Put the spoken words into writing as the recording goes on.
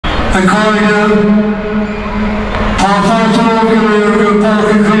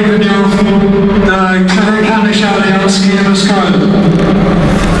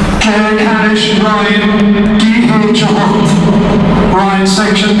Ryan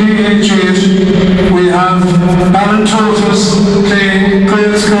section BH8, we have Ballintotis playing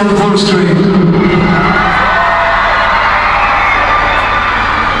Gaelscoil Mhuscraí.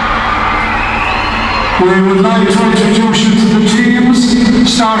 We would like to introduce you to the teams,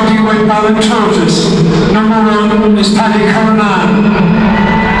 starting with Ballintotis. Number 1 is Paddy Curran.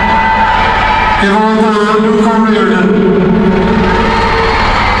 Ever Luke O'Riordan.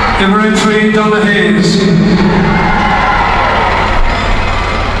 Ever 3 Donna Hayes.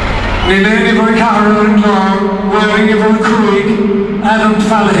 Elaine Ever Carroll and Glor, wearing Ever Craig, Adam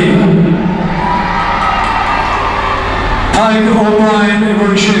Fallahy. Peg O'Brien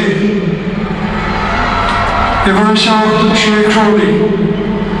Ever Shea. Ever Sean Shea Crowley.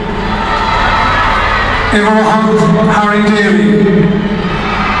 Ever Hunt Harry Daly.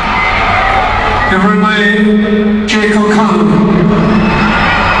 Ever May Jake O'Connell.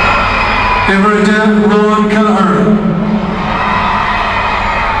 Ever Deb Rowan Kelleher.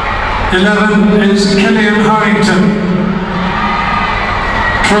 11 is Killian Harrington.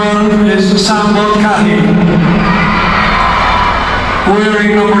 12 is Sam Mulcahy.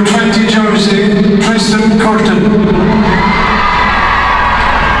 Wearing number 20 jersey, Tristan Curtin.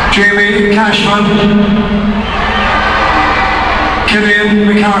 Jamie Cashman. Killian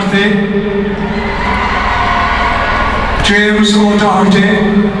McCarthy. James O'Doherty.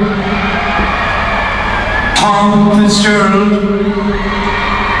 Tom Fitzgerald.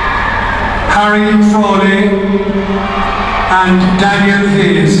 Harry Frawley and Daniel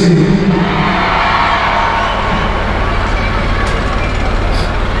Hayes.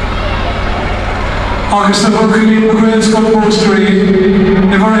 August of Mhuscraí, Gaelscoil Mhuscraí,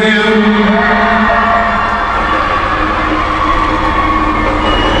 Ever Hale.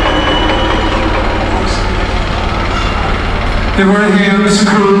 Ever Hale,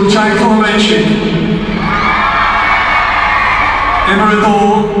 Mhuscraí, Jack O'Menshi. Ever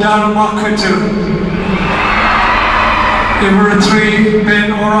Though, Darren Mockwitter. Ever 3,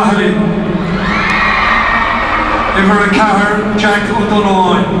 Ben O'Reilly. Ever Cahir, Jack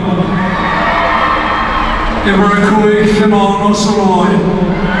O'Donoghue. Ever Cúig, Fimón O'Sulloy.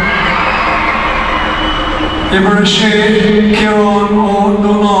 Ever Shea, Kieran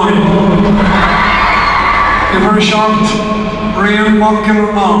O'Donoghue. Ever Shot, Rian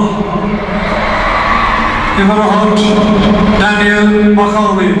Mockirna. Ever Hunt, Daniel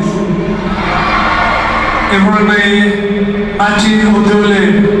McAuliffe. Ever May, Matty O'Dooley.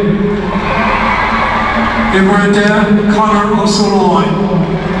 Ever Deb, Conor O'Sulloy.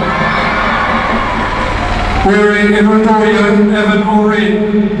 Wearing Ever Dorian, Evan O'Reilly.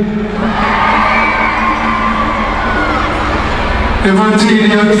 Ever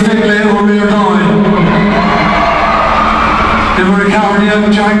Tedian, Finlay O'Riordan. Ever Cardian,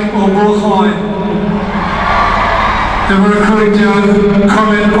 Jack O'Brien. Ever Craigdian,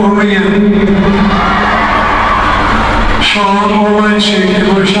 Colin O'Rian. Sean O'Manchig,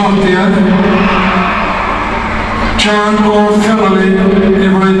 Ever Shopdian. John O'Fennelly,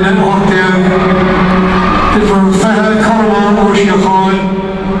 Ever Nenhotdian. Ever Fahad Corman O'Shiachoy.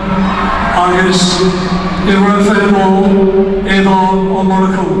 August, Ever Fenmo, Edon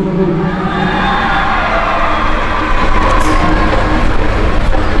O'Moracoo.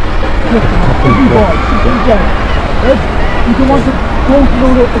 You can want to go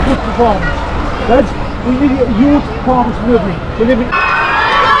through a good performance. Lads, we need a huge performance delivery.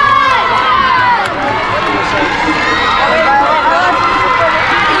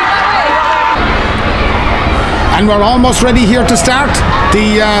 And we're almost ready here to start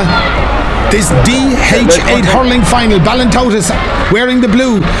this DH8 hurling final. Ballintotis wearing the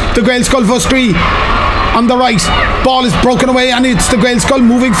blue, the Gaelscoil Mhuscraí on the right. Ball is broken away and it's the Gaelscoil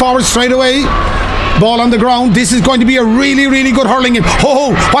moving forward straight away. Ball on the ground. This is going to be a really, really good hurling game.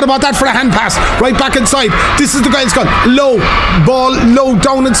 Ho ho! What about that for a hand pass? Right back inside. This is the Gaelscoil. Low. Ball low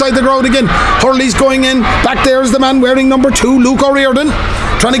down inside the ground again. Hurley's going in. Back there is the man wearing number 2, Luke O'Riordan.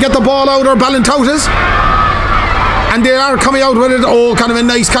 Trying to get the ball out, or Ballintotis. And they are coming out with it. Oh, kind of a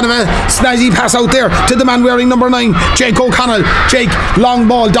nice, kind of a snazzy pass out there to the man wearing number 9, Jake O'Connell. Jake, long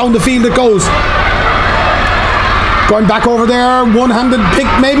ball, down the field it goes. Going back over there, one-handed pick,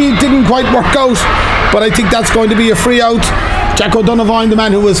 maybe it didn't quite work out, but I think that's going to be a free out Jack O'Donovan, the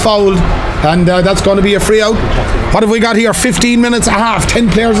man who was fouled, and that's going to be a free out. What have we got here? 15 minutes a half,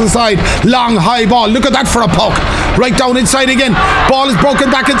 10 players inside. Long, high ball. Look at that for a puck. Right down inside again. Ball is broken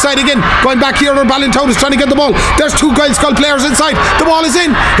back inside again. Going back here, Ballintotis trying to get the ball. There's two Gaelscoil players inside. The ball is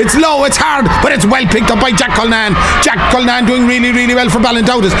in. It's low, it's hard, but it's well picked up by Jack Cullinan. Jack Cullinan doing really, really well for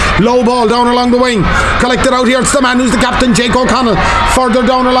Ballintotis. Low ball down along the wing. Collected out here. It's the man who's the captain, Jake O'Connell. Further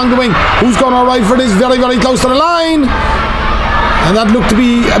down along the wing. Who's going to arrive for this? Very, very close to the line. And that looked to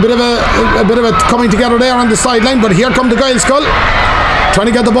be a bit of a coming together there on the sideline. But here come the Gaelscoil, trying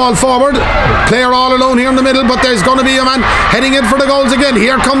to get the ball forward. Player all alone here in the middle, but there's going to be a man heading in for the goals again.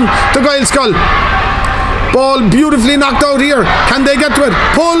 Here come the Gaelscoil. Ball beautifully knocked out here. Can they get to it?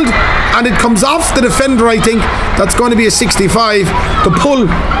 Pulled, and it comes off the defender, I think. That's going to be a 65. The pull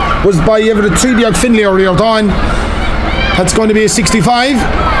was by Everett Treaty Finlay earlier on. That's going to be a 65.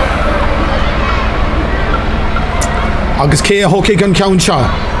 Agus Kea Hokick and Counshaw.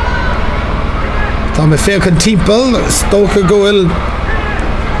 Tom Fair can Temple, Stoker Goel.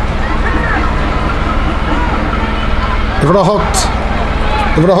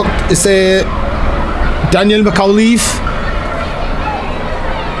 Hooked is a Daniel McAuliffe.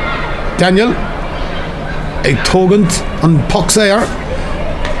 Daniel a Togant on pucks there.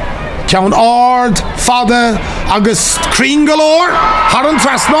 Count Ard, Father, August Crean galore. Haran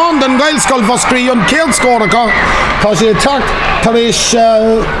Trasnon, then Gaelscoil Mhuscraí on Kale score because he attacked Tarish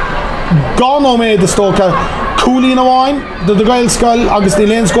Gono made the Stoker. Cooley in a wine, the Gaelscoil, August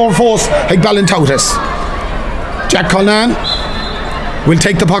Lane score force like Ballintotis. Jack Cullinan will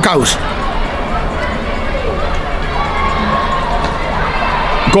take the puck out.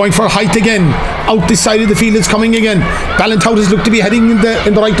 Going for height again. Out this side of the field, it's coming again. Ballintotis look to be heading in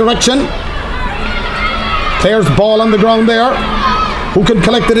the right direction. Players ball on the ground there. Who can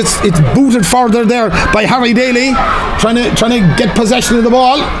collect it? It's booted further there by Harry Daly, trying to get possession of the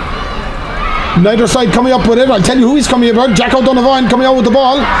ball. Neither side coming up with it. I'll tell you who he's coming about. Jack O'Donovan coming out with the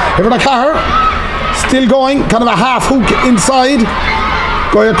ball. Everett Carr still going, kind of a half hook inside,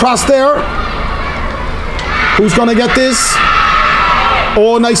 going across there. Who's going to get this?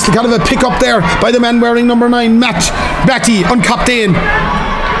 Oh, nice kind of a pick up there by the man wearing number 9, Matty, uncaptain.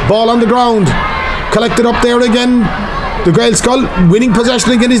 Ball on the ground, collected up there again. The Gaelscoil winning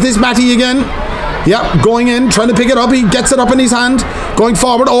possession again. Is this Matty again? Yep, going in, trying to pick it up. He gets it up in his hand, going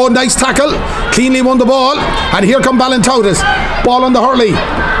forward. Oh, nice tackle, cleanly won the ball. And here come Ballintotis. Ball on the hurley,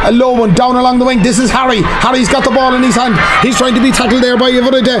 a low one down along the wing. This is Harry. Harry's got the ball in his hand. He's trying to be tackled there by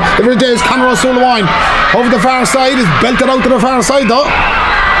Everett is Conor O'Sullivan. Over the far side, is belted out to the far side though.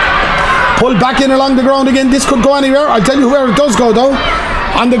 Pulled back in along the ground again. This could go anywhere. I'll tell you where it does go though.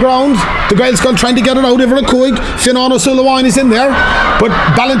 On the ground, the Gaelscoil trying to get it out. Everett Coig, Finan O'Sullivan is in there, but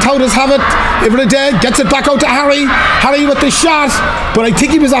Ballintotis have it. Everett gets it back out to Harry. Harry with the shot, but I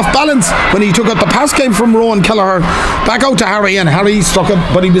think he was off balance when he took it. The pass came from Rowan Kelleher back out to Harry, and Harry struck it,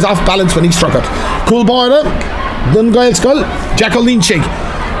 but he was off balance when he struck it. Cool border. Then Gaelscoil, Jack O'Lynchig.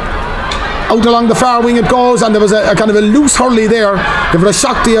 Out along the far wing it goes, and there was a kind of a loose hurley there. Everett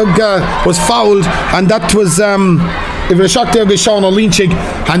Shaktiog was fouled, and that was Everett Shaktiog is Sean O'Lynchig,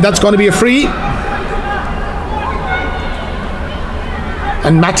 and that's going to be a free.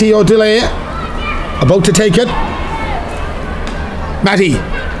 And Matty O'Delay about to take it. Matty,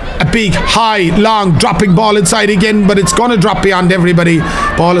 a big, high, long, dropping ball inside again, but it's going to drop beyond everybody.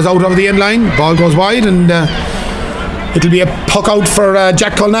 Ball is out over the end line. Ball goes wide, and it'll be a puck out for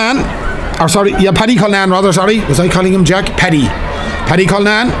Jack Cullinan. Or sorry, yeah, Paddy Cullinan rather, sorry. Was I calling him Jack? Paddy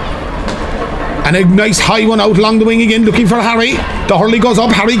Cullinan. And a nice high one out along the wing again, looking for Harry. The hurley goes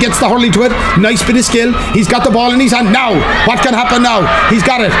up. Harry gets the hurley to it. Nice bit of skill. He's got the ball in his hand. Now, what can happen now? He's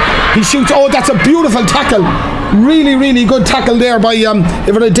got it. He shoots. Oh, that's a beautiful tackle. Really, really good tackle there by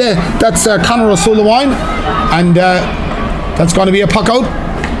Everett. That's Conor O'Sullivan. And that's going to be a puck out.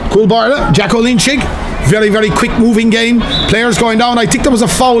 Cool border. Jack O'Lynchig. Very, very quick moving game. Players going down. I think there was a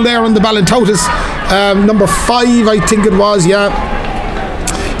foul there on the Ballintotis. Number 5, I think it was, yeah.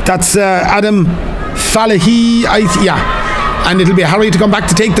 That's Adam Falahi, yeah. And it'll be Harry to come back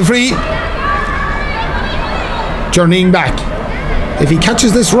to take the free. Journeying back. If he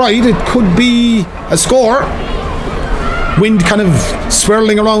catches this right, it could be a score. Wind kind of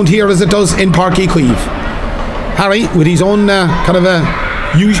swirling around here as it does in Páirc Uí Chaoimh. Harry with his own kind of a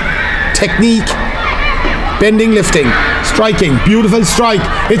technique. Bending, lifting, striking, beautiful strike.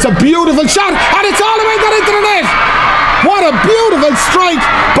 It's a beautiful shot, and it's all the way down into the net. What a beautiful strike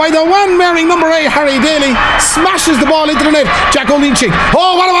by the one wearing number 8, Harry Daly. Smashes the ball into the net. Jack O'Leachik.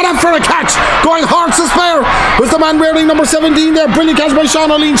 Oh, what about that for a catch? Going hard to spare was the man wearing number 17 there. Brilliant catch by Sean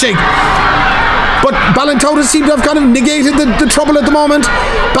O'Leachik. But Ballintotis seemed to have kind of negated the trouble at the moment.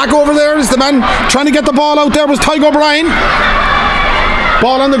 Back over there is the man trying to get the ball out there was Tygo O'Brien.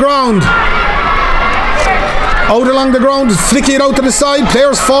 Ball on the ground. Out along the ground, flicking it out to the side.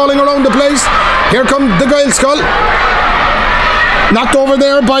 Players falling around the place. Here come the Gaelscoil. Knocked over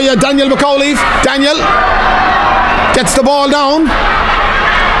there by Daniel McAuliffe. Daniel gets the ball down.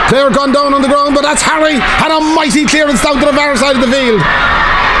 Player gone down on the ground, but that's Harry. And a mighty clearance down to the far side of the field.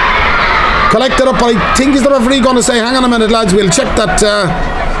 Collected up. I think is the referee going to say, hang on a minute, lads, we'll check that.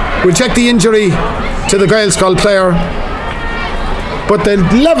 We'll check the injury to the Gaelscoil player. But the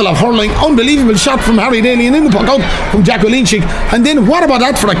level of hurling, unbelievable shot from Harry Daly and in the puck out from Jack O'Leachik. And then what about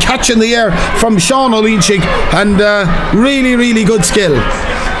that for a catch in the air from Sean O'Leachik? And really, really good skill.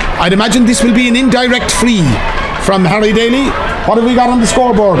 I'd imagine this will be an indirect free from Harry Daly. What have we got on the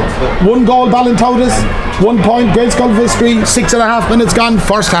scoreboard? 1 goal Ballintotis, 1 point Gaelscoil Mhuscraí, 6.5 minutes gone,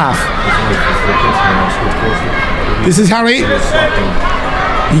 first half. This is Harry.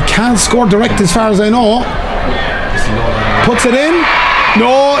 He can't score direct as far as I know. Puts it in.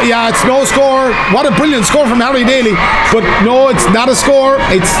 No, yeah, it's no score. What a brilliant score from Harry Daly. But no, it's not a score.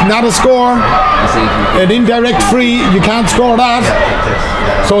 It's not a score. An indirect free. You can't score that.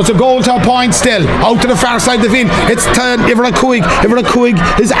 So it's a goal to a point still. Out to the far side of the field. It's to Iveracuig. Iveracuig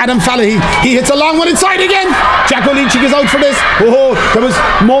is Adam Fallahy. He hits a long one inside again. Jack O'Leachik is out for this. Oh, there was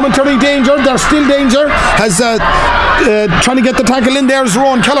momentary danger. There's still danger. As trying to get the tackle in there is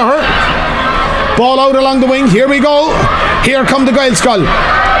Rowan Kelleher. Ball out along the wing. Here we go. Here come the Gaelscoil.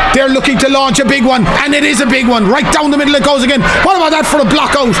 They're looking to launch a big one, and it is a big one. Right down the middle it goes again. What about that for a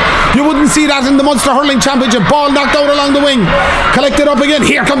block out? You wouldn't see that in the Munster Hurling Championship. Ball knocked out along the wing. Collected up again.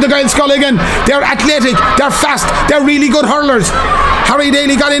 Here come the Gaelscoil again. They're athletic. They're fast. They're really good hurlers. Harry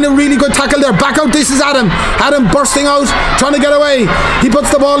Daly got in a really good tackle there. Back out. This is Adam. Adam bursting out, trying to get away. He puts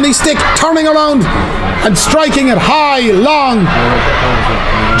the ball in his stick, turning around and striking it high, long.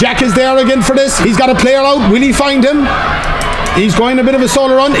 Jack is there again for this. He's got a player out. Will he find him? He's going a bit of a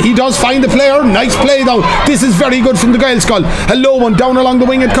solo run. He does find the player. Nice play though. This is very good from the Gaelscoil. A low one down along the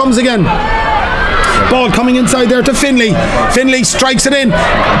wing. It comes again. Ball coming inside there to Finlay. Finlay strikes it in.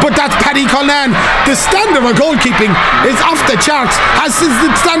 But that's Paddy Cullinan. The standard of goalkeeping is off the charts. As is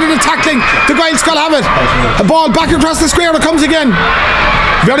the standard of tackling. The Gaelscoil have it. A ball back across the square. It comes again.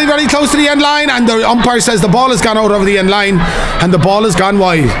 Very, very close to the end line. And the umpire says the ball has gone out over the end line. And the ball has gone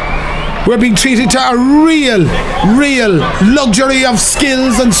wide. We're being treated to a real luxury of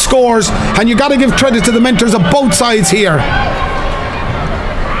skills and scores, and you got to give credit to the mentors of both sides here.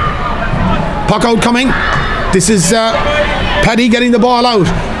 Puck out coming. This is Paddy getting the ball out.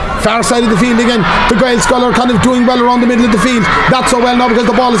 Far side of the field again. The Gaelscoil are kind of doing well around the middle of the field. Not so well now because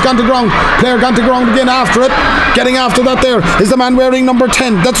the ball has gone to ground. Player gone to ground again after it. Getting after that there is the man wearing number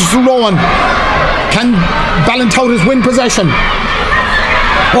 10. That's Rowan. Can Ballintotis win possession?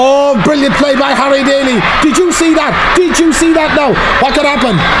 Oh, brilliant play by Harry Daly. Did you see that? Did you see that now? What could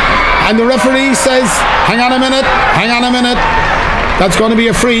happen? And the referee says, hang on a minute, hang on a minute. That's going to be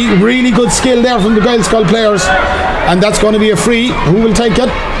a free. Really good skill there from the Gaelscoil players. And that's going to be a free. Who will take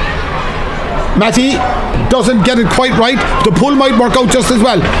it? Matty doesn't get it quite right. The pull might work out just as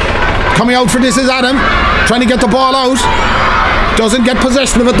well. Coming out for this is Adam. Trying to get the ball out. Doesn't get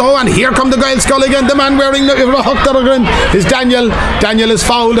possession of it though, and here come the Gaelscoil again. The man wearing the hook that again is Daniel. Daniel is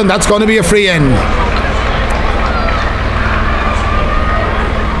fouled, and that's going to be a free in.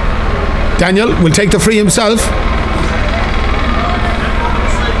 Daniel will take the free himself.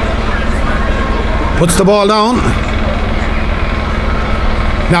 Puts the ball down.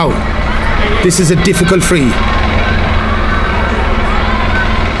 Now, this is a difficult free.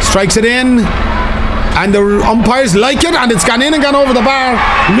 Strikes it in. And the umpires like it, and it's gone in and gone over the bar.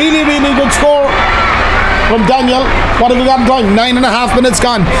 Really, really good score from Daniel. What have we got in time? 9.5 minutes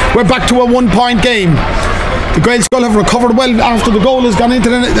gone. We're back to a 1-point game. The Gaelscoil have recovered well after the goal has gone into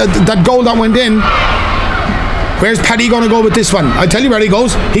that goal that went in. Where's Paddy going to go with this one? I'll tell you where he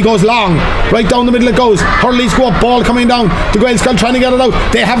goes. He goes long. Right down the middle it goes. Hurley's go up, ball coming down. The Gaelscoil trying to get it out.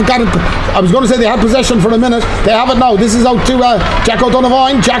 They have got it. I was going to say they had possession for a minute. They have it now. This is out to Jack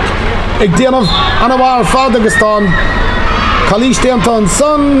O'Donovan. Jack Igdinov Anawar Fardagastan. Colleen Stanton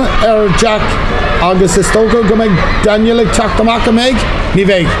son Jack August Stoker go meg Daniel Chuck the Macameg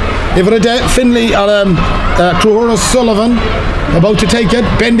Niveg Ivra Finley Cruhura Sullivan about to take it,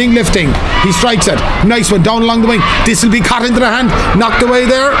 bending, lifting. He strikes it. Nice one down along the wing. This will be caught into the hand, knocked away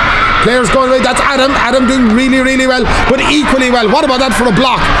there. Players going away. That's Adam. Adam doing really, really well, but equally well. What about that for a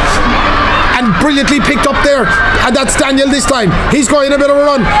block? And brilliantly picked up there. And that's Daniel this time. He's going a bit of a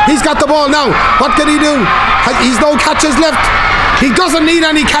run. He's got the ball now. What can he do? He's no catches left. He doesn't need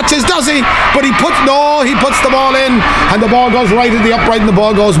any catches, does he? But he puts the ball in, and the ball goes right in the upright, and the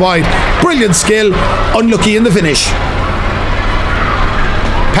ball goes wide. Brilliant skill. Unlucky in the finish.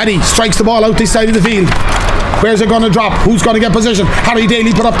 Paddy strikes the ball out this side of the field. Where's it going to drop? Who's going to get position? Harry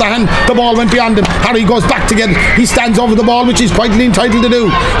Daly put up the hand. The ball went beyond him. Harry goes back to get it. He stands over the ball, which he's quite entitled to do.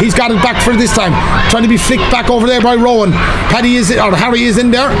 He's got it back for this time. Trying to be flicked back over there by Rowan. Harry is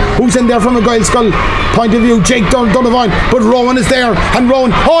in there. Who's in there from a Gaelscoil point of view? Jake Donovan. But Rowan is there. And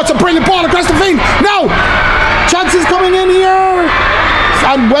Rowan, it's a brilliant ball across the field. Now, chances coming in here.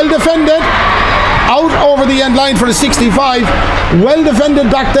 And well defended. Out over the end line for the 65. Well defended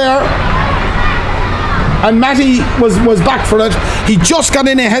back there. And Matty was back for it. He just got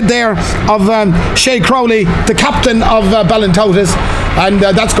in ahead there of Shay Crowley, the captain of Ballintotis, and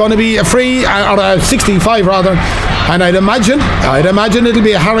that's going to be a free, or a 65 rather. And I'd imagine it'll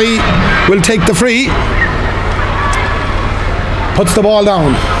be Harry will take the free. Puts the ball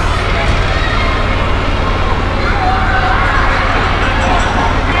down.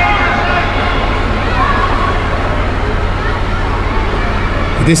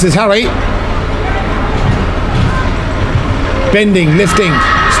 This is Harry. Bending, lifting,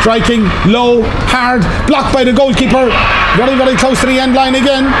 striking, low, hard, blocked by the goalkeeper. Very, very close to the end line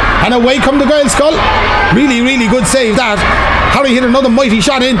again. And away come the Gaelscoil. Really, really good save that. Harry hit another mighty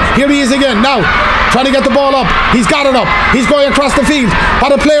shot in. Here he is again. Now, trying to get the ball up. He's got it up. He's going across the field.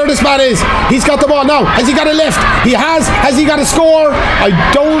 What a player this man is. He's got the ball now. Has he got a lift? He has. Has he got a score?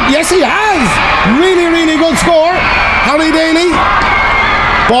 Yes, he has. Really, really good score. Harry Daly.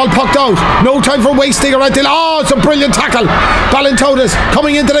 Ball pucked out. No time for wasting or anything. It's a brilliant tackle. Ballintotis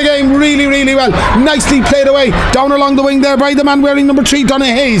coming into the game really, really well. Nicely played away. Down along the wing there by the man wearing number 3, Donna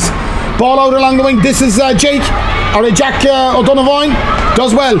Hayes. Ball out along the wing. This is Jack O'Donovan.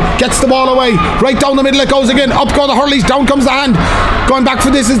 Does well. Gets the ball away. Right down the middle it goes again. Up go the hurleys. Down comes the hand. Going back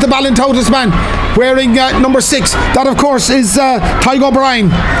for this is the Ballintotis man wearing number 6. That of course is Tygo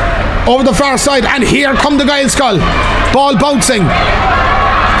O'Brien. Over the far side. And here come the Gaelscoil. Ball bouncing.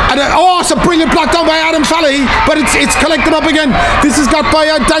 And it's a brilliant block down by Adam Falley, but it's collected up again. This is got by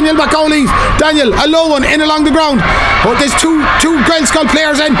Daniel McAuley. Daniel, a low one in along the ground. There's two Gaelscoil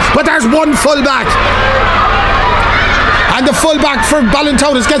players in, but there's one full back. And the full back for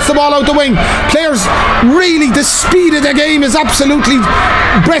Ballintotis gets the ball out the wing. Players, really, the speed of the game is absolutely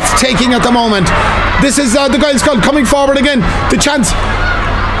breathtaking at the moment. This is the Gaelscoil coming forward again. The chance.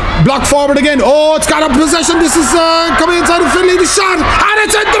 Block forward again. It's got a possession. This is coming inside of Finley. The shot. And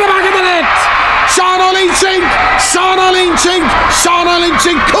it's into the back of the net. Sean O'Lynchink.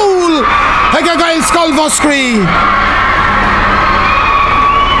 Cool. Like a Gaelscoil Mhuscraí.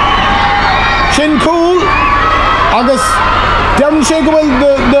 Shin cool. August. Darren Shakeaway.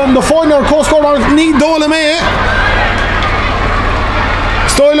 The foreigner co-scorer. Need Dolame.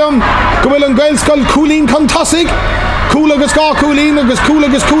 Stoilum. Gwillan Gaelscoil. Coolin Contossic. Coolagus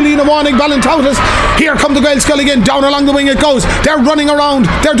Coolin a warning Ballintotis. Here come the Gaelscoil again. Down along the wing it goes. They're running around.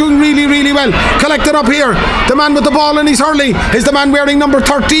 They're doing really, really well. Collected up here. The man with the ball in his hurley is the man wearing number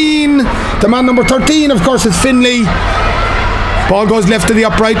 13. The man number 13, of course, is Finley. Ball goes left to the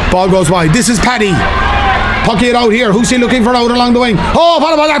upright. Ball goes wide. This is Paddy. Pucky it out here. Who's he looking for out along the wing?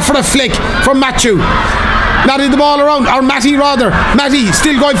 What about that for a flick from Matthew? Knotted the ball around, or Matty rather. Matty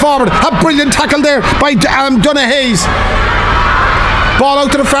still going forward. A brilliant tackle there by Donna Hayes. Ball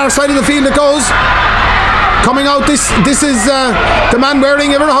out to the far side of the field it goes. Coming out, this is the man wearing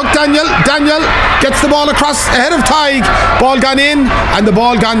Everhook, Daniel. Daniel gets the ball across ahead of Tig. Ball gone in, and the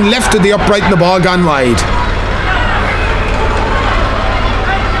ball gone left to the upright, and the ball gone wide.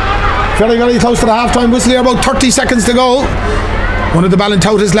 Very, very close to the half-time whistle here, about 30 seconds to go. One of the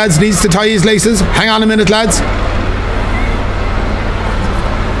Ballintotis lads needs to tie his laces. Hang on a minute, lads.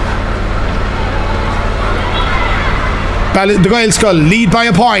 The Gaelscoil lead by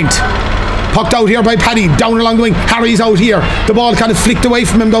a point. Pucked out here by Paddy. Down along the wing. Harry's out here. The ball kind of flicked away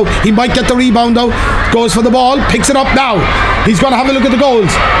from him though. He might get the rebound though. Goes for the ball. Picks it up now. He's going to have a look at the goals.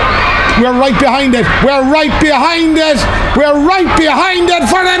 We're right behind it. We're right behind it. We're right behind it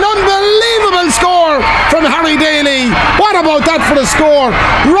for an unbelievable score from Harry Daly. What a about that for the score?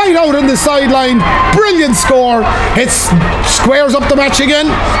 Right out on the sideline. Brilliant score. It squares up the match again.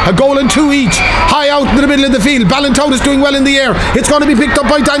 A goal and 2 each. High out in the middle of the field. Ballintotis doing well in the air. It's going to be picked up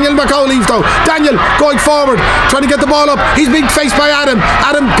by Daniel McAuliffe though. Daniel going forward, trying to get the ball up. He's being faced by Adam.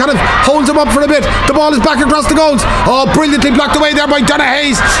 Adam kind of holds him up for a bit. The ball is back across the goals. Oh, brilliantly blocked away there by Donna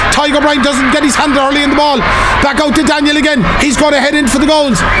Hayes. Tiger Bryan doesn't get his hand early in the ball. Back out to Daniel again. He's going to head in for the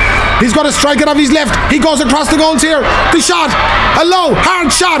goals. He's got to strike it off his left. He goes across the goals here. The shot. A low,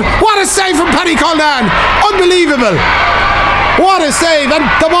 hard shot. What a save from Paddy Cullinan. Unbelievable. What a save. And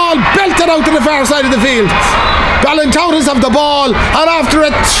the ball belted out to the far side of the field. Ballintotis have the ball, and after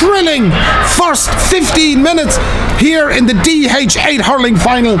a thrilling first 15 minutes here in the DH8 hurling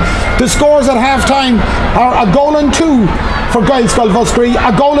final, the scores at half time are a goal and 2 for Gaelscoil Mhuscraí,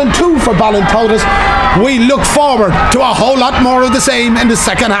 a goal and 2 for Ballintotis. We look forward to a whole lot more of the same in the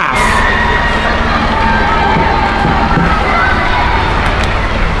second half.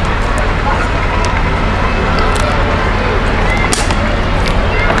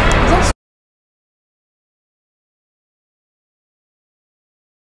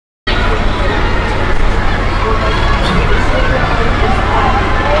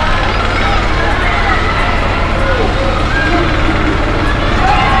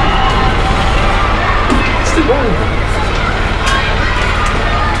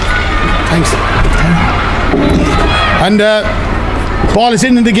 Thanks. And ball is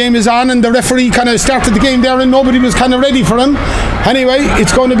in and the game is on, and the referee kind of started the game there and nobody was kind of ready for him. Anyway,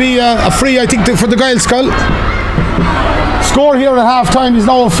 it's going to be a free, I think, for the Gaelscoil. Score here at half time is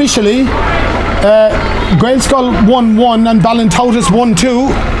now officially Gaelscoil 1-1 and Ballintotis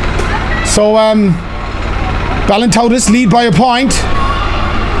 1-2. So Ballintotis lead by a point.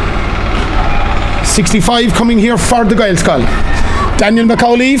 65 coming here for the Gaelscoil. Daniel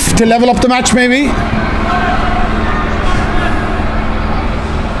McAuliffe to level up the match maybe.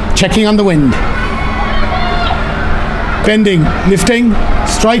 Checking on the wind. Bending, lifting,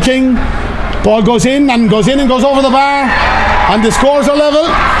 striking. Ball goes in and goes over the bar. And the scores are level.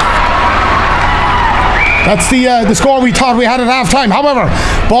 That's the score we thought we had at half time. However,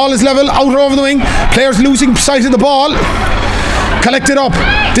 ball is level, out over the wing. Players losing sight of the ball. Collected up.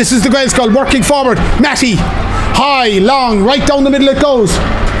 This is the Gaelscoil working forward. Matty. High, long, right down the middle it goes.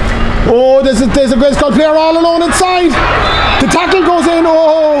 Oh, there's a Gaelscoil player all alone inside. The tackle goes in.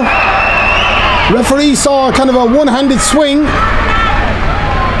 Oh, referee saw kind of a one-handed swing.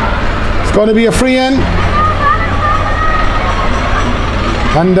 It's going to be a free in.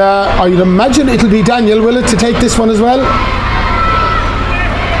 And I'd imagine it'll be Daniel, will it, to take this one as well?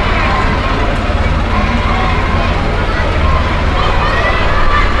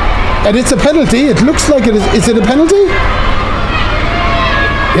 And it's a penalty. It looks like it is. Is it a penalty?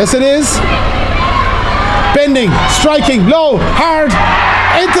 Yes, it is. Bending, striking, low, hard,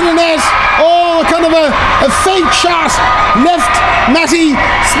 into the net. Oh, kind of a fake shot. Left, Matty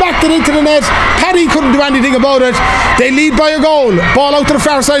smacked it into the net. Paddy couldn't do anything about it. They lead by a goal. Ball out to the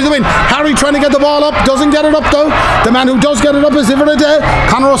far side of the wind. Harry trying to get the ball up. Doesn't get it up though. The man who does get it up is Iverdale.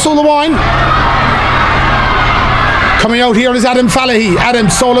 Conor O'Sullivan. Coming out here is Adam Fallahy. Adam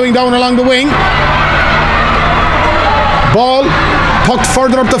soloing down along the wing. Ball pucked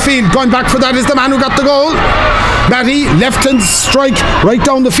further up the field. Going back for that is the man who got the goal. Matty, left hand strike. Right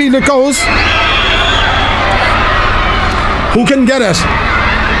down the field it goes. Who can get it?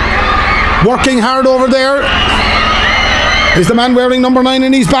 Working hard over there is the man wearing number 9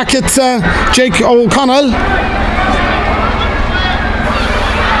 in his back. It's Jake O'Connell.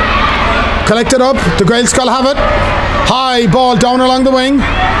 Collected up. The Gaelscoil have it. High ball down along the wing.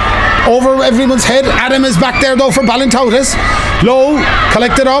 Over everyone's head. Adam is back there though for Ballintotis. Low.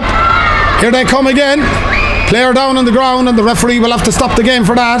 Collected up. Here they come again. Player down on the ground, and the referee will have to stop the game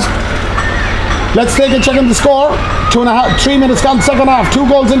for that. Let's take a check on the score. 3 minutes gone second half. 2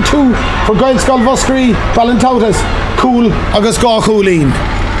 goals and 2 for Gaelscoil Mhuscraí. Ballintotis. Cool agus Gá Coolín.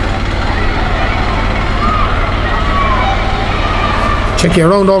 Check you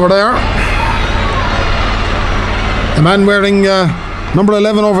around over there. The man wearing number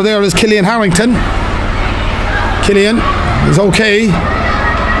 11 over there is Killian Harrington. Killian is okay.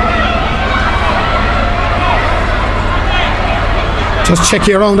 Just check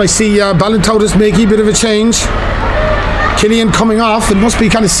you around. I see Ballintotis making a bit of a change. Killian coming off. It must be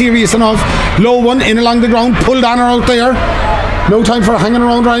kind of serious enough. Low one in along the ground. Pulled on her out there. No time for hanging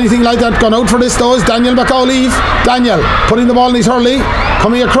around or anything like that. Gone out for this though is Daniel McAuliffe. Daniel putting the ball in his hurley.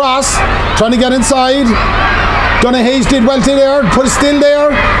 Coming across. Trying to get inside. Donna Hayes did well to there. Put it still there.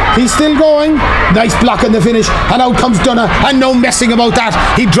 He's still going. Nice block in the finish. And out comes Donna. And no messing about that.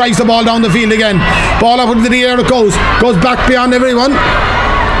 He drives the ball down the field again. Ball up into the air it goes. Goes back beyond everyone.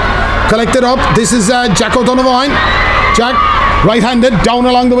 Collected up. This is Jack O'Donovan. Jack, right-handed, down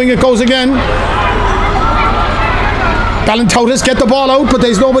along the wing it goes again. Ballintotis get the ball out, but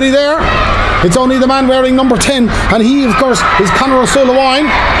there's nobody there. It's only the man wearing number 10, and he, of course, is Conor O'Sullivan.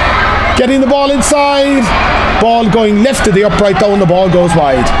 Getting the ball inside. Ball going left to the upright down, the ball goes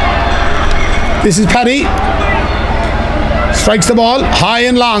wide. This is Paddy. Strikes the ball high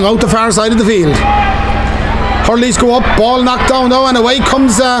and long out the far side of the field. Hurleys go up, ball knocked down now, and away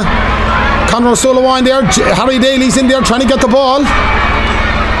comes Conor O'Sullivan there. Harry Daly's in there trying to get the ball.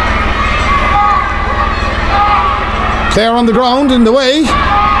 Player on the ground in the way.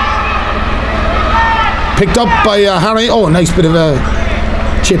 Picked up by Harry. Oh, nice bit of a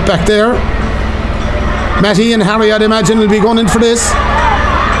chip back there. Matty and Harry, I'd imagine, will be going in for this.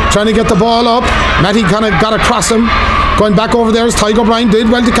 Trying to get the ball up. Matty kind of got across him. Going back over there as Tygo O'Brien did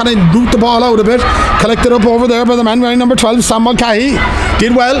well to kind of root the ball out a bit. Collected up over there by the man wearing number 12, Sam Mulcahy.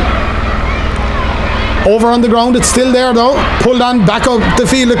 Did well. Over on the ground, it's still there though. Pulled on, back up the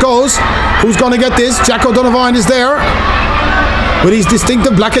field it goes. Who's going to get this? Jack O'Donovan is there with his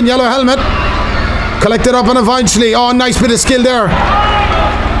distinctive black and yellow helmet. Collected up and eventually, oh, nice bit of skill there.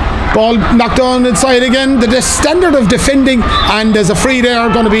 Ball knocked on inside again. The standard of defending, and there's a free there.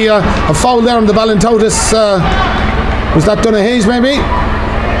 Going to be a foul there on the Ballintotis. Was that Donaghy Hayes maybe?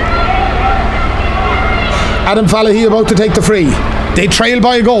 Adam Fallahy about to take the free. They trail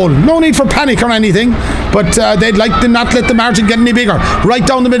by a goal. No need for panic or anything, but they'd like to not let the margin get any bigger. Right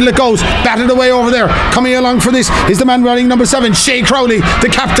down the middle it goes. Batted away over there. Coming along for this is the man wearing number 7, Shea Crowley, the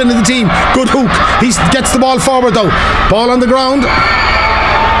captain of the team. Good hook. He gets the ball forward though. Ball on the ground.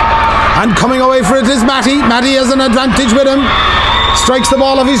 And coming away for it is Matty. Matty has an advantage with him. Strikes the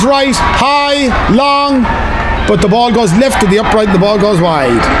ball off his right. High, long. But the ball goes left to the upright and the ball goes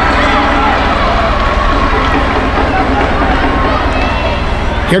wide.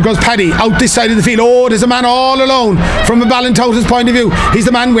 Here goes Paddy out this side of the field. Oh, there's a man all alone from a Ballintotis point of view. He's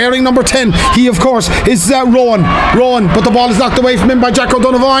the man wearing number 10. He, of course, is Rowan. But the ball is knocked away from him by Jack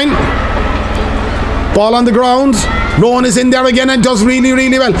O'Donovan. Ball on the ground. Rowan is in there again and does really,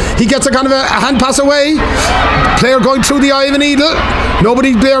 really well. He gets a kind of a hand pass away. Player going through the eye of a needle.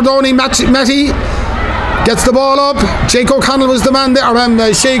 Nobody there, only Matty. Gets the ball up. Jake O'Connell was the man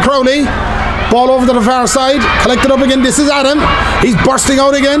there. Shea Crowley. Ball over to the far side. Collected up again. This is Adam. He's bursting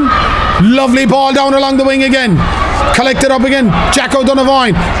out again. Lovely ball down along the wing again. Collected up again. Jack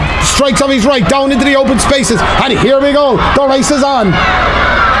O'Donovan strikes off his right down into the open spaces. And here we go. The race is on.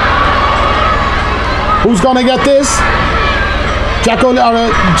 Who's going to get this? Sean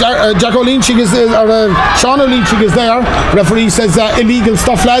O'Leaching is there. Referee says illegal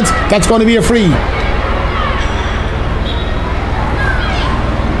stuff, lads. That's going to be a free.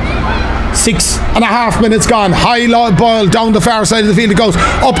 6.5 minutes gone. High ball down the far side of the field it goes.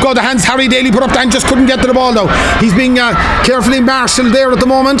 Up go the hands. Harry Daly put up the hand, just couldn't get to the ball though. He's being carefully marshalled there at the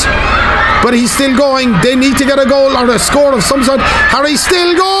moment, but he's still going. They need to get a goal or a score of some sort. Harry's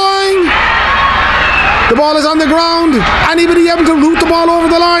still going. The ball is on the ground. Anybody able to root the ball over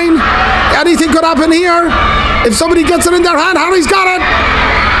the line? Anything could happen here. If somebody gets it in their hand, Harry's got it.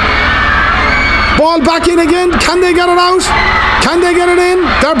 Ball back in again. Can they get it out? Can they get it in?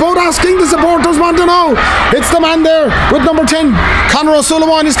 They're both asking. The supporters want to know. It's the man there with number 10. Conor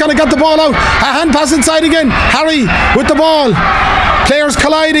O'Sullivan is going to get the ball out. A hand pass inside again. Harry with the ball. Players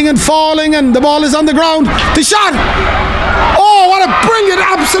colliding and falling, and the ball is on the ground. The shot. Oh, what a brilliant,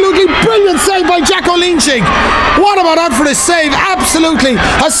 absolutely brilliant save by Jack O'Leaching. What about that for a save? Absolutely.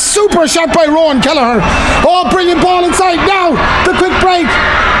 A super shot by Rowan Kelleher. Oh, brilliant ball inside. Now, the quick break.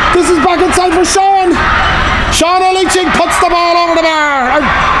 This is back inside for Sean. Sean O'Leaching puts the ball over the bar.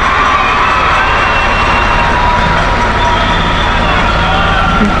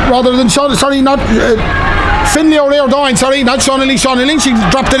 Rather than Sean, sorry, not Finlay O'Reilly Doyne, sorry, not Sean O'Leaching. Sean O'Leaching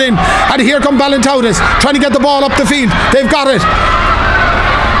dropped it in. And here come Ballintotis trying to get the ball up the field. They've got it.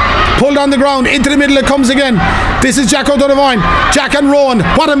 Pulled on the ground, into the middle it comes again. This is Jack O'Donovan. Jack and Rowan.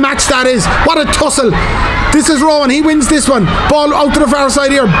 What a match that is. What a tussle. This is Rowan. He wins this one. Ball out to the far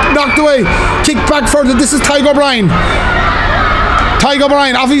side here. Knocked away. Kick back further. This is Tygo O'Brien. Tygo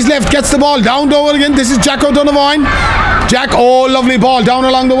O'Brien off his left gets the ball. Down low again. This is Jack O'Donovan. Jack, oh, lovely ball down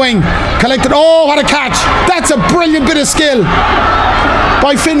along the wing. Collected. Oh, what a catch. That's a brilliant bit of skill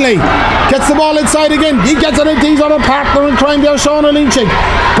by Finlay. Gets the ball inside again. He gets it into his other partner in crime there, Sean O'Leaching.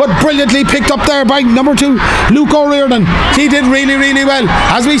 But brilliantly picked up there by number 2, Luke O'Riordan. He did really, really well.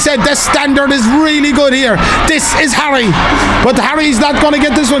 As we said, the standard is really good here. This is Harry. But Harry's not going to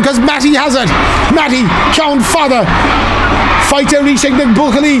get this one because Matty has it. Matty, Count Father. Fight O'Leaching, the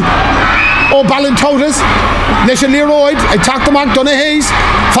Buckley. ó Ballintotis leis an Leroyd ag teachtamach Donna Hayes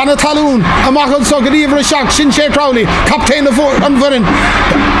Fanna Talún amach an sogad íomhar a seach sin Shea Crowley captain an bhuirin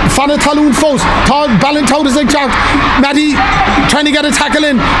Fanna Talún fós tá Ballintotis ag teach Matty trying to get a tackle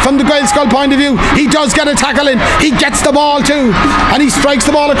in from the Gael Skull point of view. He does get a tackle in. He gets the ball too and he strikes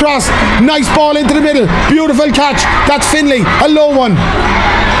the ball across. Nice ball into the middle. Beautiful catch. That's Finlay. A low one.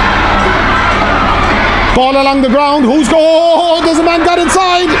 Ball along the ground. Oh, there's a man got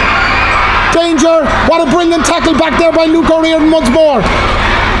inside. Danger. What a brilliant tackle back there by Luke O'Riordan once more.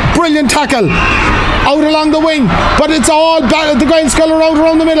 Brilliant tackle. Out along the wing, but it's all the Gael Skull are out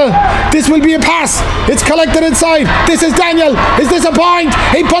around the middle. This will be a pass. It's collected inside. This is Daniel. Is this a point?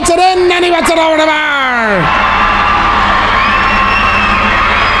 He puts it in and he puts it over the bar.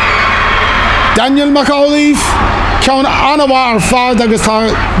 Daniel McAuliffe ceann anhar fad agus tá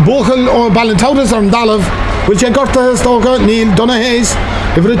buachal ó Ballintotis ar an dalamh bhfuil sé gorta stócha Neil Donna Hayes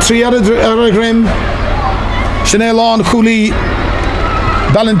ifir a trí ar a grim sin é lán chualaí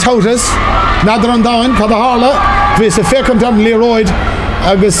Ballintotis nadar an dáin cad a hála bhís a fécant ar an Leroyd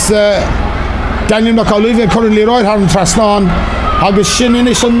agus Daniel McAuliffe chur an Leroyd har an trasnán agus sin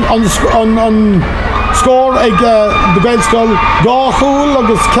inis an score ag the Gael Skull gá chúl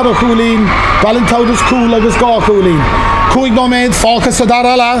agus cead a chúlín Ballintotis cúl agus gá chúlín cúig nó méid fácas a dar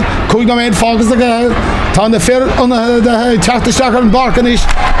eile cúig nó méid fácas a gael tá na fir an teachtasteach ar an barcanis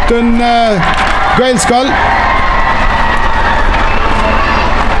den Gael Skull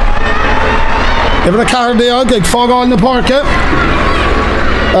Ifir a cardeag ag fágáil na parke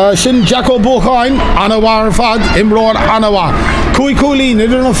sin Jacko Buchain anhar fad imróir anhar cúig cúlín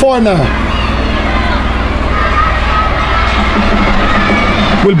idir na fórna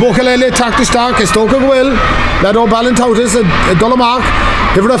Will Buchail le teachtasteach is tóca bhfuil le ó Ballintotis a dolamach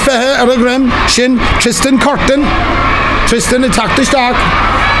ifir a fethe ar a grim sin Tristan Curtin Tristan a teachtasteach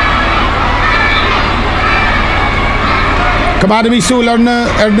Cumada mí súil ar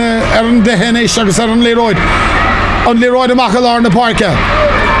an dehénéis agus ar an Leroyd amach a lár na parke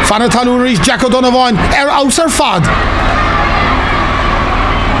Fanna Talún rís Jack O'Donovan ar aus ar fad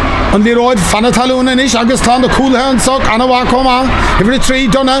an Leroyd Fanna Talún inis agus tá na cúlathe an soc anhha comá ifir a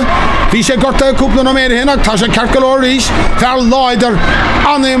trí donna bhí sé gorta cúpla nó méid hinach tá sé cearcalóir rís fear láidir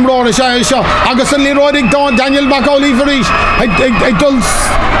an imróir seo agus an Leroyd ag dá Daniel McAuliffe rís ag dul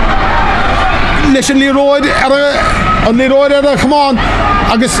leis an Leroyd an Leroyd ar a chumán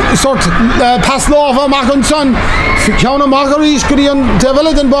agus sort pass láfa amach an son ceann amach a rís go dtí an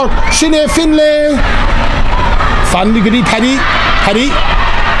Developmenborg sin é Finlay Fanley go dtí Paddy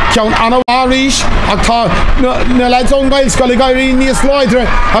ceann anhha rís ach tá na lads ón Gael Skull i gairí níos láidre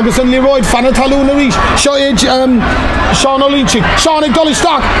agus an Leroyd Fanna Talún a rís seo é Seán O'Leach Seán ag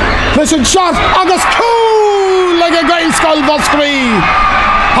dolisteach leis an shot agus cool le a Gael Skull Mhuscraí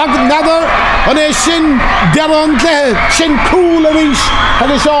ag nadar an é sin dean léthe sin cool a rís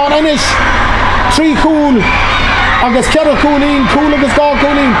agus Seán inis trí cool agus cead a cúlín cool agus gá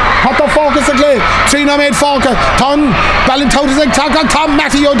cúlín hat a fácas a lé trí na méid fáca tá Ballintotis ag teach tá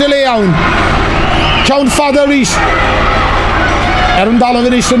Matty O'Delay ann ceann fada rís ar an dalamh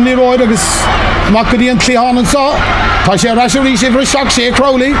inis an Leroyd agus amach go dtí an tlián an sá tá sé reis a rís ifir a seach Shea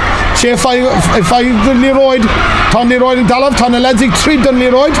Crowley sé fáid den Leroyd tá Leroyd an dalamh tá na lads ag tríd an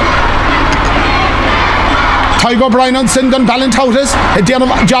Leroyd Tygo Bryan an sin don Ballintotis a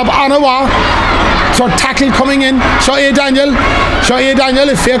déanamh job anhha sort tackle coming in seo é Daniel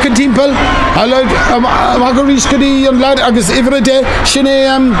i fécin timppel amach a rís go dtí an lad agus ifir a dé sin é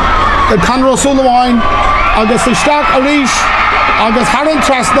Conroe Sullivan agus isteach a rís agus har an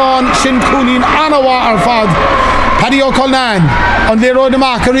trasnán sin cúlín anhha ar fad Paddy O'Cullinan an Leroyd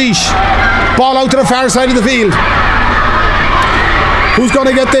amach a rís ball out to the far side of the field who's going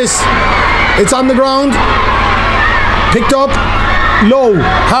to get this it's on the ground picked up low,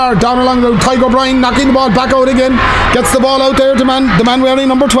 hard, down along the Tygo Bryan, knocking the ball back out again, gets the ball out there, the man wearing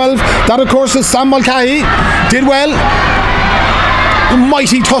number 12, that of course is Sam Mulcahy, did well,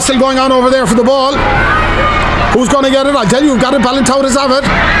 mighty tussle going on over there for the ball, who's going to get it? I'll tell you, got it, Ballintotis have it,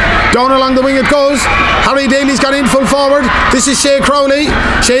 down along the wing it goes, Harry Daly's got in full forward, this is Shea Crowley,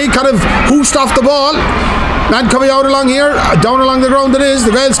 Shea kind of hoosed off the ball, man coming out along here, down along the ground it is,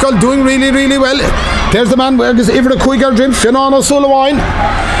 the Gael Skull doing really well. There's the man where Ivor the Quicker Dream, Finan O'Sullivan.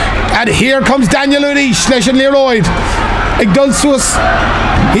 And here comes Daniel O'Leach, Leis an Leroyd. Ag dul suas.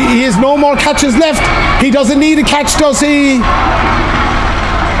 He has no more catches left. He doesn't need a catch, does he?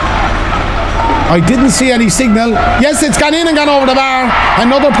 I didn't see any signal. Yes, it's gone in and gone over the bar.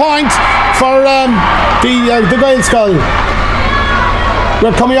 Another point for the Gael Skull.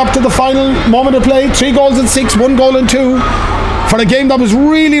 We're coming up to the final moment of play. 3 goals and 6, 1 goal and 2. for a game that was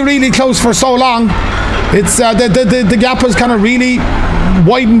really, really close for so long. It's the gap has kind of really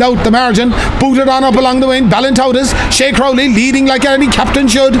widened out the margin. Booted on up along the wing. Ballintotis, Shea Crowley leading like any captain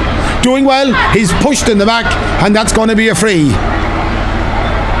should, doing well. He's pushed in the back, and that's going to be a free.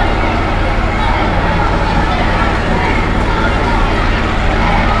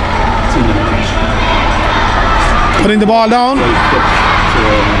 Putting the ball down.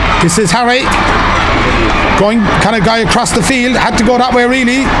 This is Harry going kind of guy across the field. Had to go that way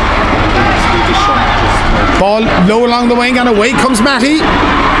really. Ball low along the wing, and away comes Matty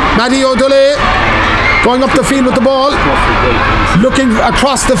O'Duley going up the field with the ball, looking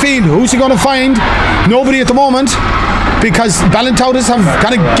across the field. Who's he going to find? Nobody at the moment, because Ballintotis have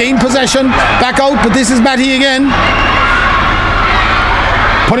kind of gained possession back out, but this is Matty again,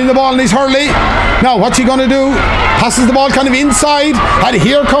 putting the ball in his hurley. Now what's he going to do? Passes the ball kind of inside, and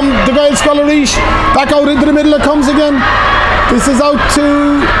here come the Gael Scullereesh. Back out into the middle it comes again. This is out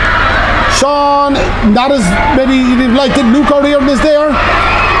to Sean. Not as maybe you'd like it. Luke O'Riordan is there.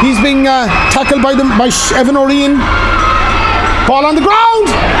 He's being tackled by Evan O'Riordan. Ball on the ground,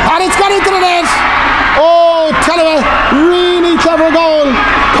 and it's got into the net. Oh, tell you what, really clever goal.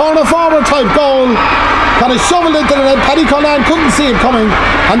 Corner forward type goal. Kind of shoveled into the net. Paddy Cullen couldn't see it coming,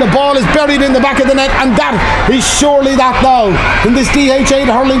 and the ball is buried in the back of the net, and that is surely that now in this DH8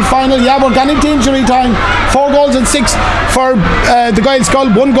 hurling final. Yeah, we're getting to injury time. 4 goals and 6 for the Gael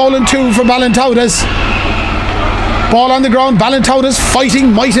Skull, 1 goal and 2 for Ballintotis. Ball on the ground. Ballintotis fighting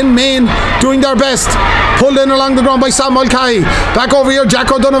might and main, doing their best. Pulled in along the ground by Sam Mulcahy. Back over here,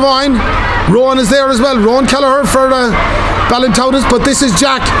 Jack O'Donovan. Rowan is there as well. Rowan Kelleher for Ballintotis, but this is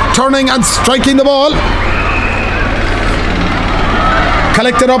Jack turning and striking the ball.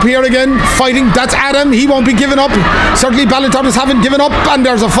 Collected up here again, fighting. That's Adam. He won't be giving up. Certainly Ballintotis haven't given up, and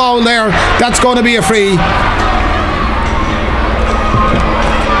there's a foul there. That's going to be a free.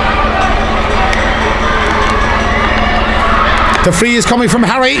 The free is coming from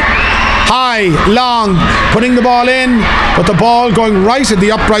Harry. High, long, putting the ball in, but the ball going right at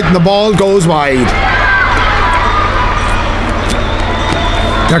the upright, and the ball goes wide.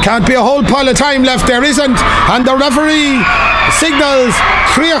 There can't be a whole pile of time left. There isn't, and the referee signals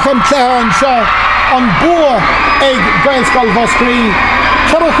Criachan Clehan on Boer Egg Gael Skull Mhuscraí,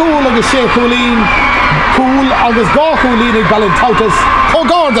 Caracul agus Shea Crowley, Cool agus Gachulín ag Ballintotis,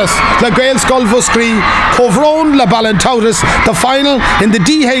 Cogordas le Gael Skull Mhuscraí, Covrone le Ballintotis. The final in the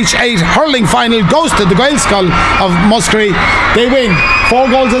DH8 hurling final goes to the Gael Skull of Mhuscraí. They win 4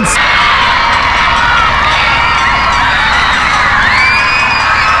 goals and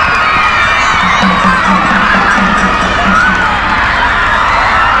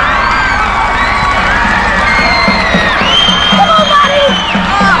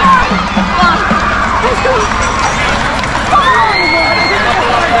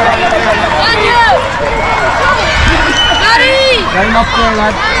Line up there,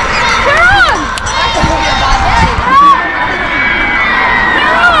 lad.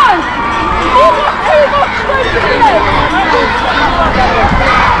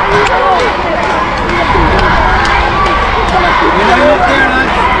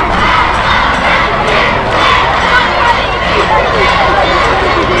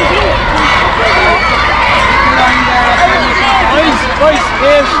 Boys,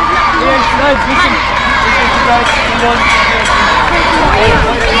 here, lads, listen.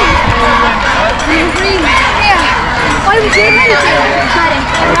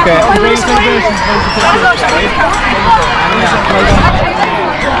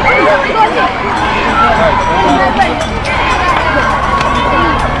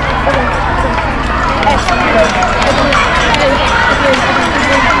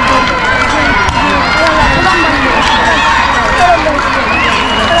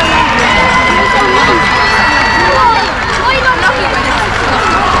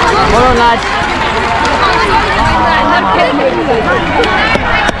 Well done, lads.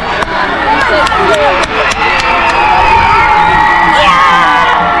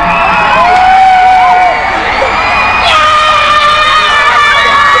 Yeah!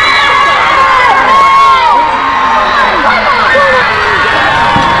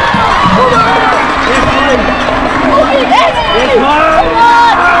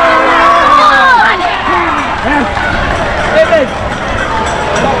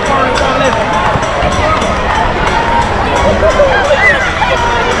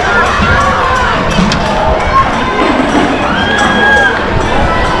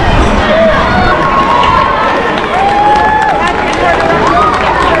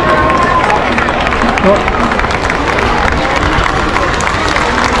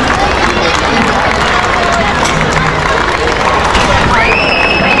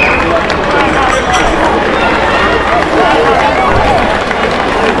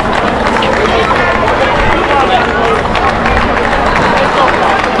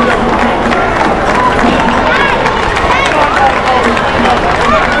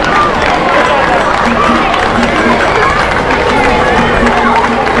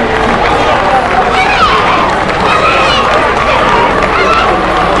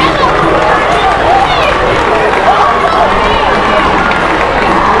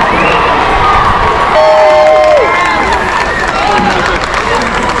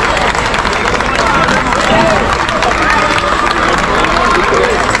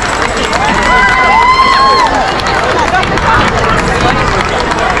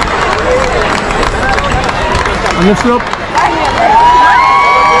 And lift it up.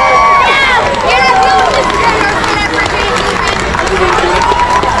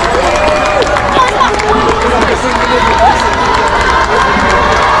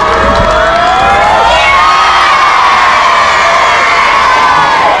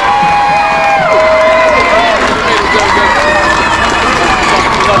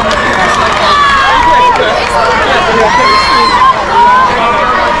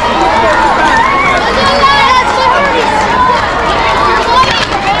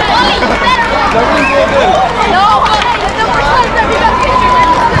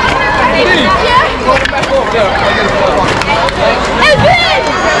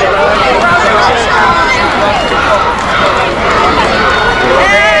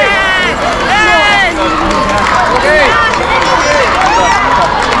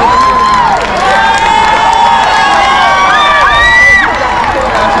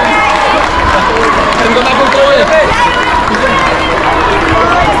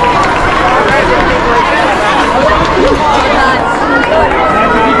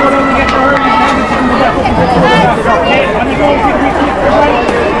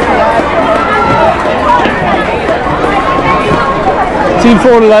 Team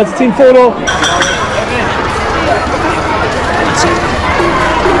photo, lads, team photo.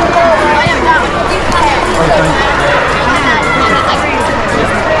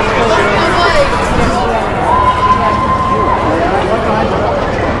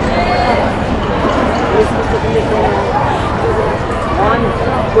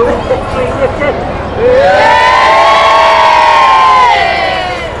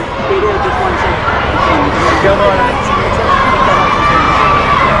 Ja,